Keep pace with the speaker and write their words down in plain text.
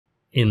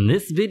In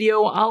this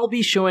video, I'll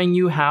be showing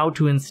you how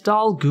to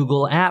install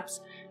Google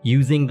Apps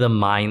using the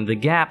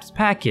MindTheGapps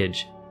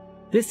package.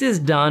 This is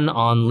done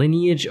on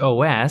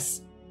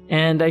LineageOS,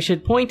 and I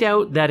should point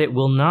out that it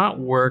will not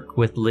work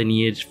with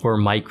Lineage for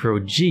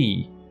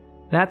microg.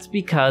 That's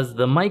because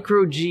the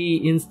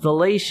microg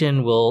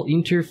installation will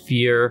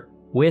interfere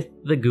with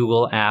the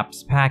Google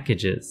Apps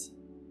packages.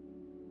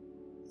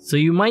 So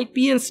you might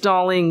be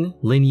installing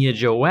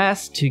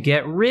LineageOS to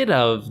get rid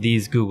of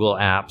these Google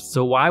Apps,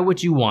 so why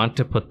would you want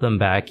to put them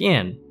back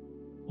in?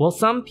 Well,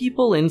 some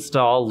people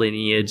install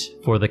Lineage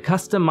for the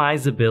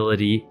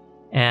customizability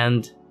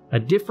and a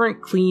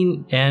different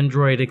clean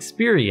Android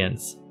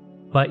experience,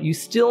 but you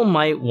still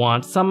might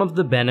want some of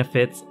the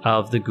benefits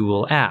of the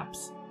Google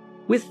Apps.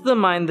 With the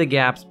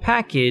MindTheGapps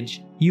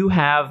package, you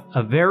have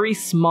a very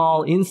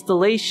small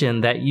installation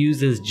that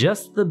uses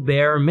just the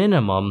bare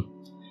minimum.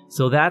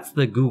 So that's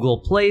the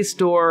Google Play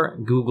Store,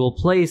 Google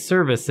Play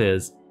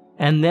services,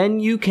 and then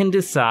you can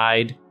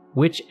decide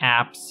which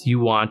apps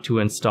you want to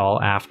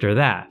install after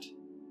that.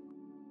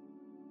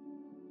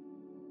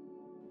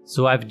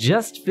 So I've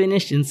just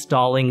finished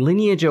installing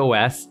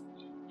LineageOS,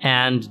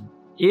 and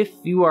if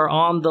you are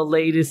on the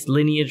latest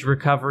Lineage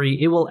recovery,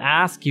 it will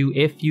ask you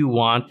if you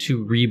want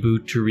to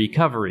reboot to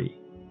recovery.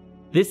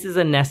 This is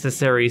a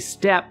necessary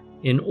step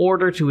in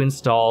order to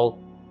install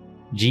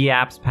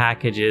GApps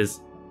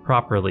packages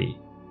properly.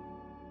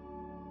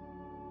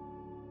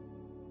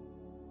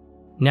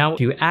 Now,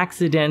 if you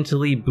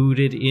accidentally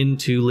booted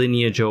into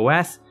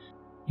LineageOS,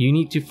 you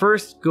need to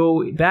first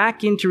go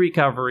back into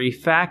recovery,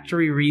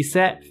 factory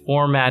reset,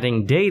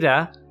 formatting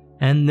data,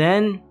 and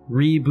then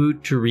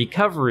reboot to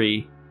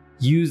recovery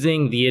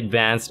using the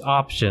advanced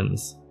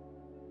options.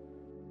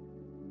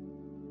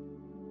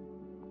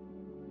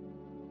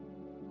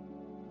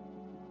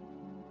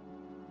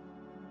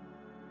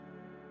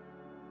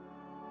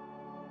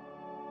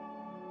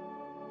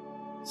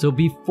 So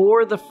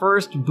before the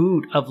first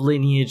boot of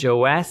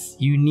LineageOS,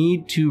 you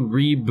need to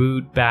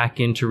reboot back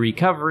into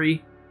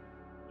recovery.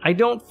 I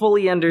don't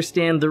fully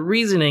understand the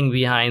reasoning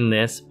behind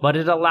this, but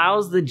it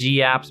allows the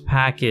GApps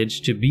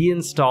package to be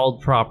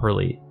installed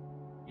properly.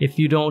 If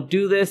you don't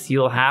do this,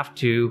 you'll have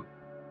to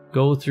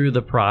go through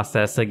the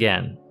process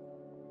again.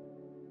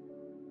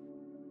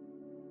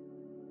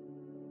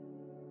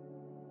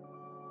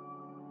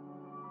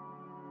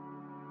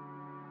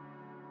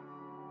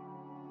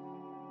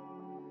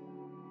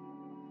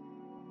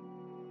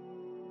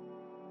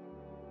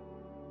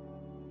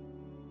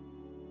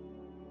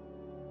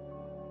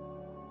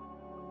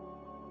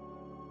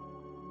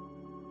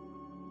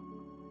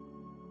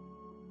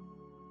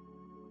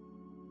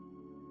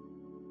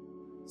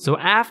 So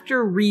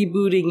after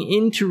rebooting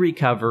into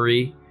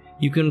recovery,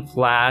 you can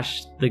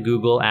flash the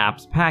Google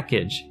Apps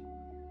package.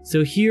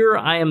 So here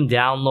I am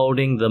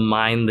downloading the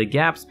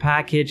MindTheGapps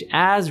package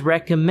as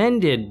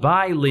recommended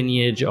by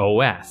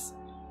LineageOS.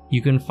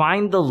 You can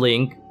find the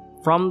link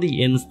from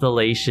the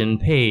installation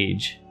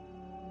page.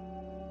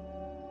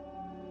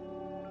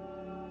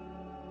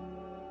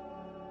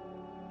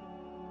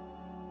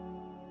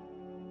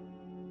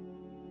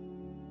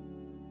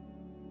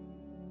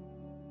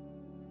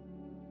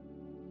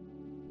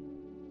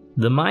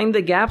 The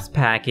MindTheGapps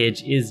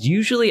package is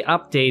usually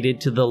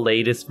updated to the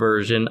latest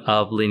version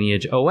of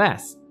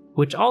LineageOS,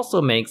 which also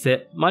makes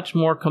it much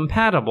more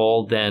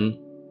compatible than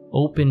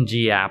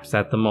OpenGApps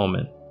at the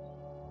moment.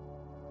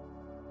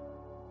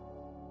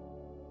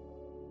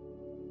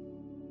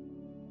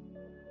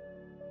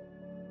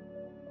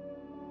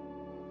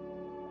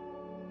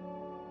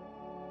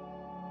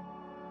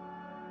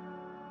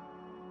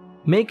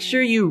 Make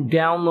sure you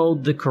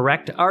download the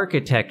correct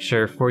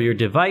architecture for your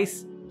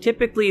device.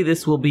 Typically,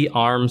 this will be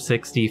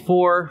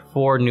ARM64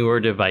 for newer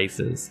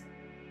devices.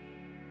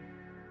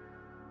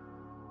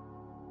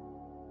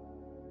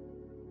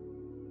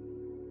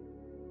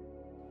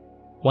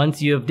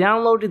 Once you have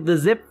downloaded the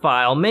zip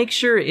file, make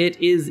sure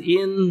it is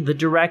in the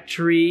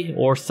directory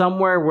or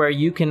somewhere where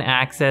you can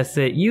access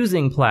it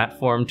using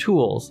platform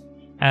tools,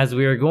 as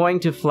we are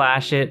going to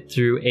flash it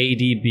through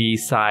ADB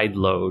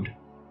sideload.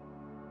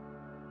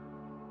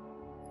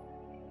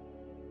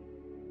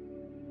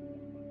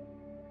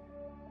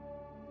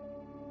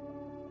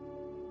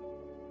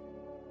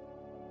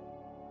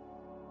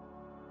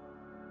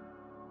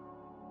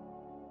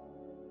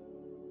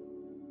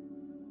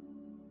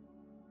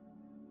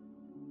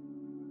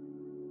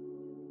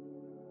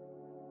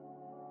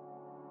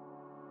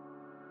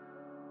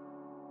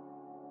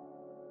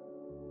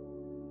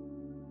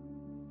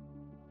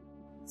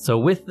 So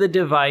with the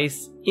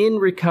device in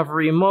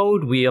recovery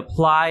mode, we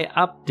apply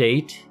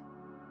update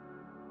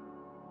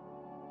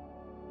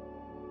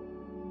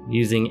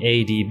using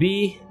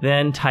ADB,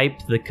 then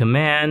type the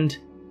command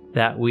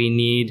that we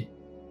need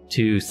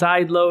to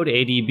sideload,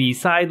 ADB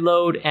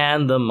sideload,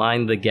 and the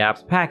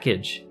MindTheGapps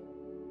package.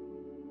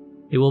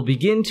 It will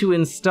begin to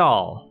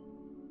install.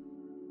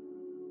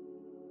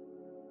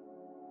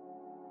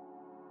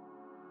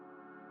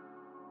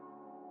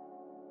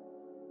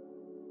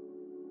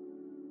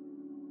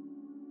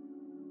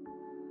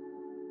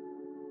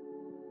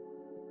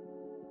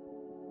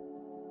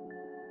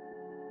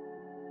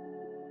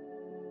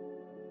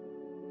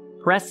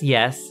 press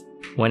yes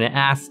when it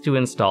asks to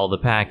install the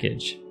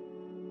package.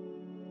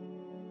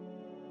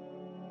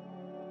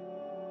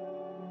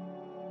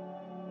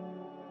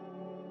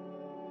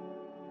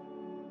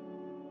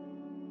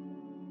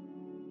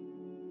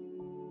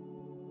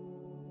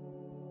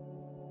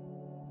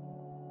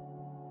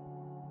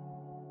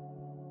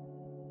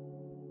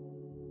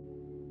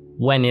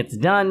 When it's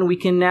done, we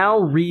can now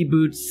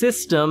reboot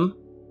system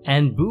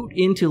and boot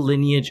into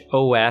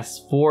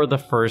LineageOS for the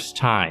first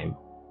time.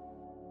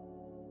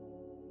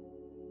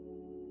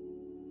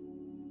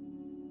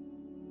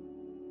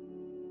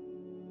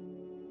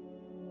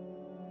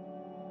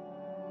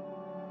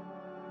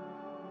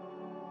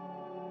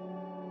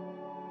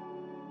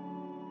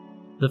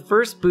 The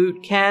first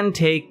boot can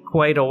take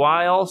quite a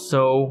while,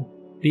 so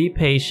be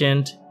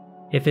patient.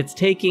 If it's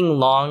taking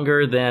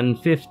longer than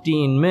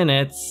 15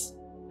 minutes,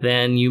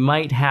 then you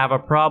might have a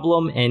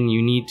problem and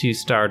you need to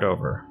start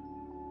over.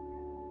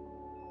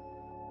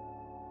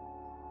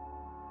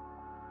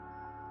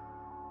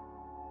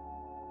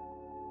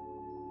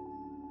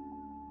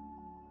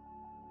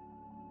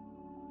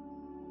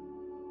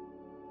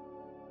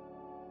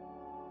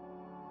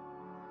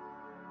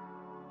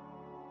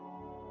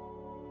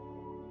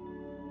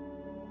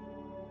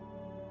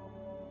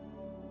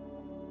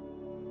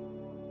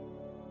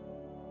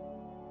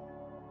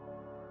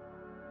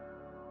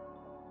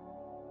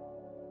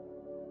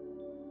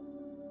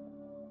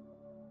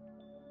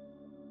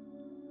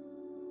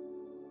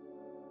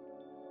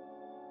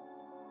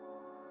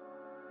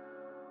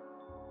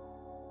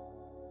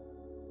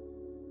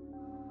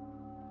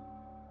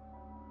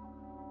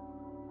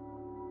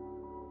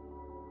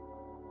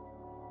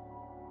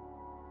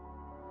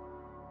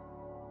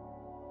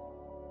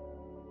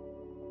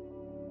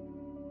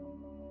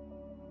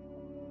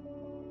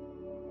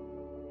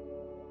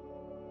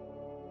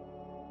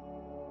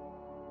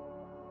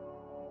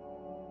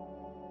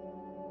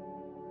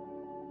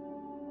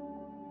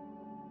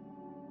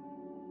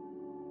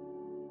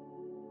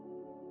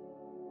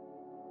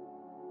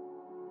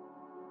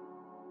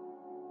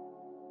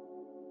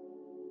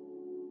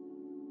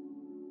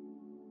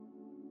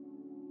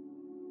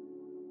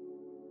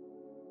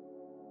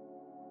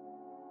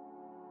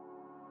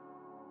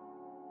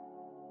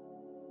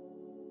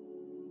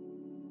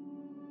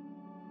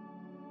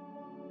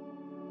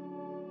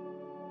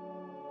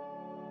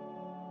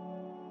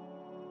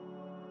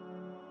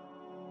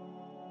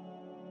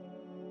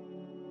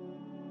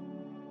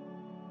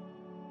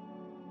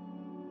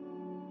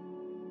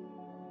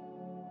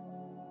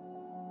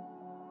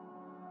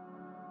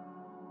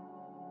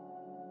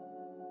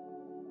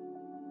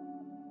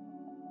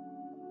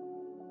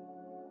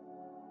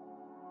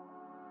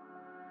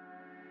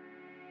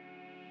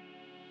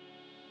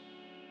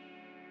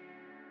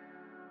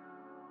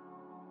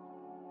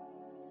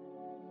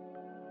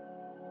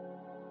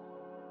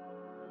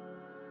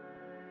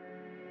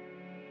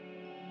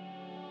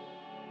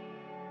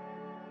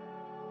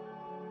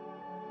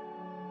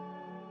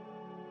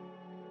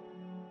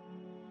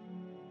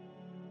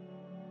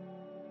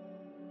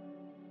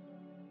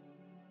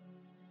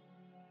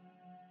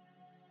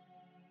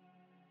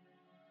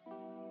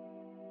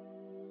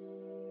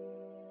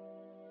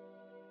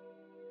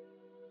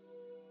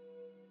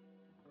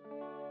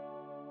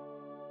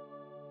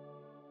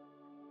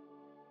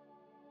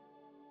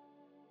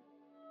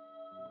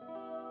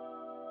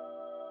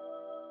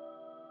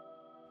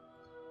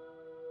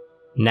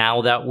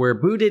 Now that we're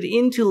booted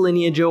into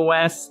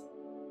LineageOS,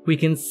 we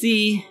can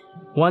see,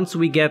 once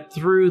we get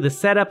through the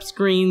setup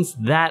screens,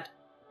 that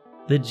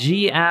the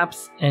G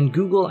Apps and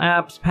Google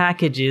Apps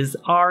packages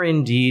are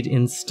indeed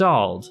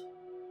installed.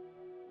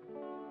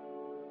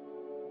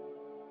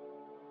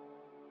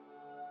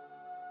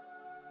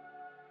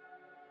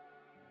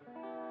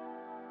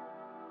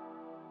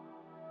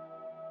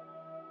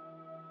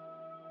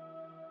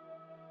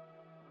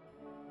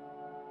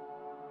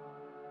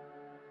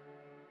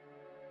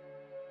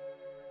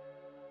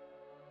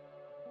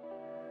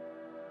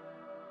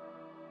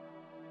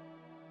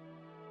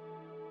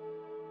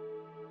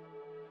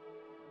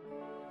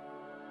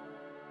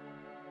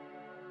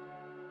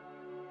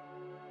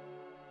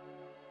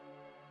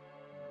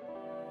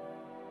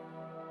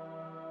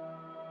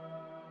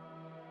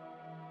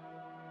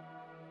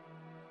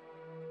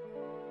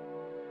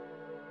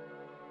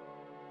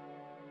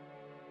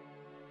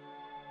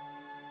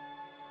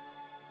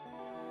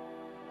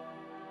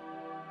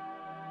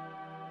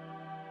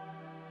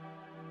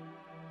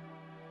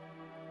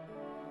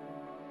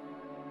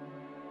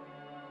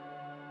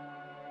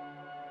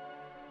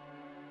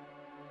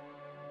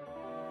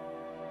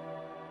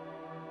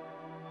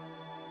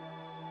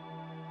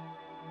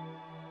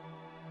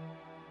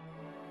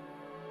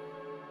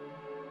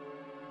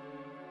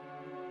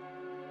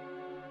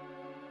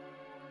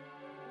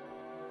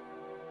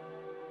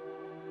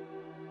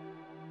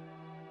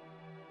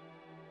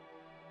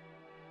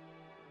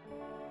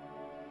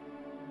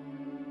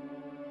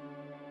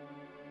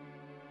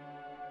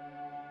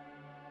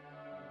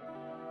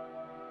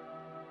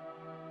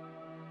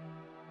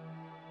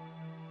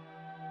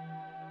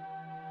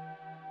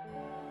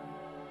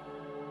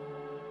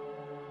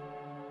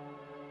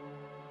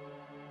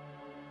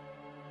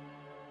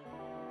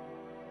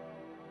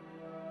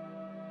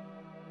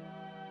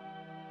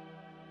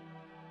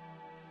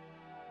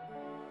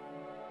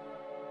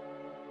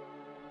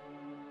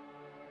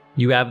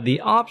 You have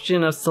the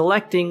option of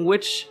selecting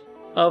which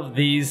of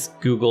these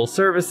Google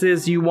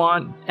services you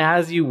want,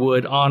 as you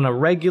would on a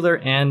regular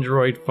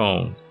Android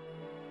phone.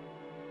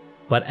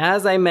 But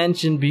as I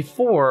mentioned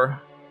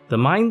before, the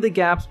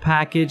MindTheGapps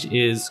package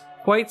is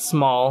quite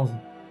small,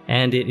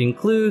 and it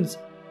includes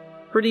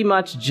pretty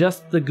much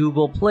just the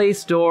Google Play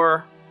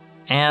Store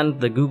and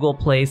the Google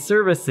Play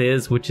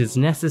services, which is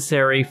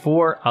necessary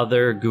for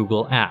other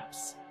Google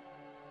apps.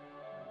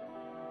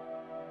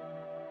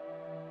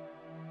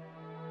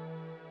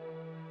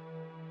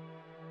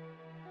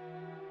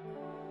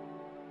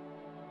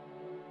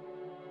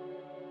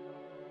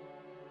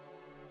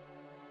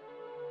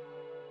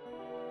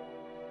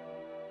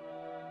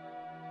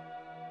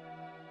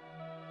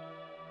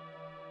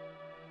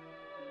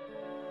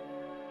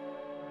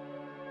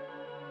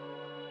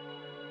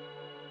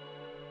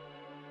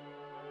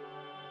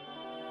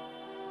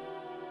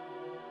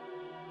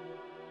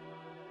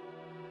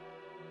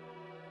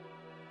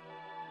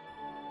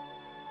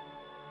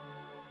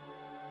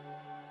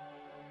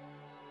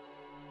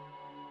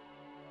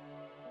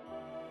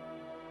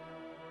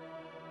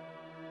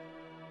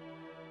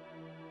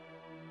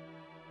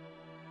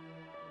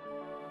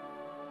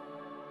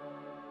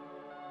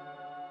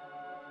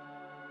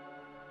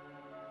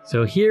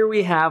 So here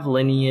we have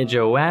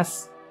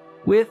LineageOS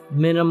with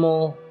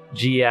minimal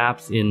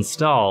GApps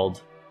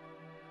installed.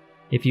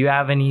 If you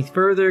have any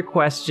further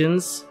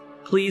questions,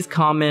 please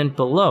comment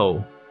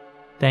below.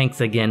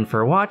 Thanks again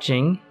for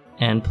watching,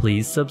 and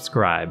please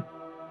subscribe.